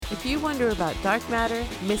If you wonder about dark matter,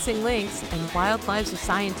 missing links, and wild lives of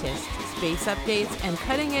scientists, space updates, and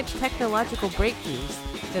cutting-edge technological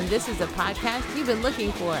breakthroughs, then this is a podcast you've been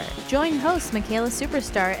looking for. Join hosts Michaela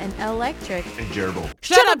Superstar and Electric And Gerbil.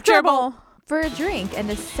 Shut up, Gerbil! for a drink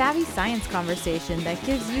and a savvy science conversation that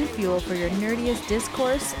gives you fuel for your nerdiest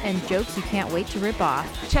discourse and jokes you can't wait to rip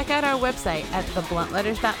off. Check out our website at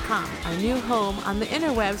thebluntletters.com, our new home on the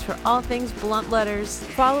interwebs for all things blunt letters.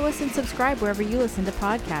 Follow us and subscribe wherever you listen to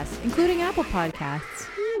podcasts, including Apple Podcasts.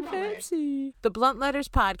 Fancy. The Blunt Letters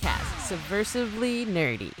Podcast, subversively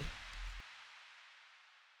nerdy.